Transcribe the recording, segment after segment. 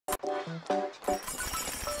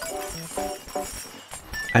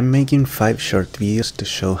I'm making 5 short videos to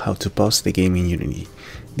show how to pause the game in Unity.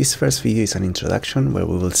 This first video is an introduction where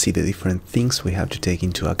we will see the different things we have to take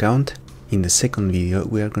into account. In the second video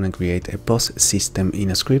we are going to create a pause system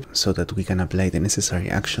in a script so that we can apply the necessary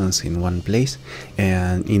actions in one place,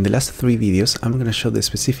 and in the last 3 videos I'm going to show the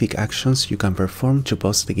specific actions you can perform to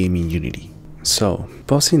pause the game in Unity. So,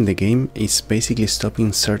 pausing the game is basically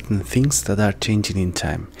stopping certain things that are changing in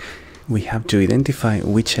time. We have to identify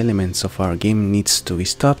which elements of our game needs to be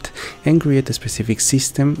stopped and create a specific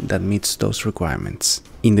system that meets those requirements.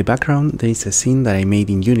 In the background there is a scene that I made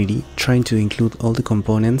in Unity trying to include all the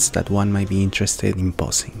components that one might be interested in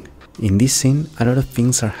pausing. In this scene a lot of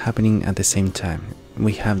things are happening at the same time.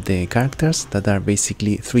 We have the characters that are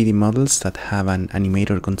basically 3D models that have an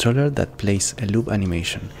animator controller that plays a loop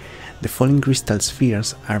animation. The falling crystal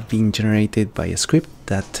spheres are being generated by a script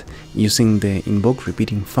that, using the invoke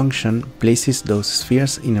repeating function, places those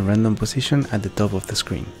spheres in a random position at the top of the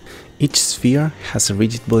screen. Each sphere has a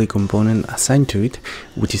rigid body component assigned to it,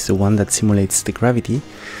 which is the one that simulates the gravity.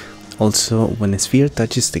 Also, when a sphere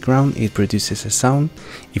touches the ground, it produces a sound.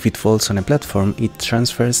 If it falls on a platform, it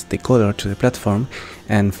transfers the color to the platform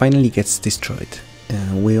and finally gets destroyed.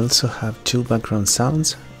 We also have 2 background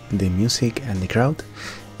sounds, the music and the crowd.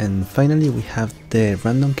 And finally we have the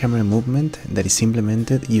random camera movement that is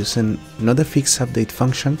implemented using not a fixed update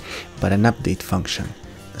function, but an update function.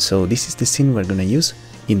 So this is the scene we're gonna use.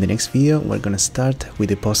 In the next video we're gonna start with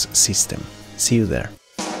the pause system. See you there.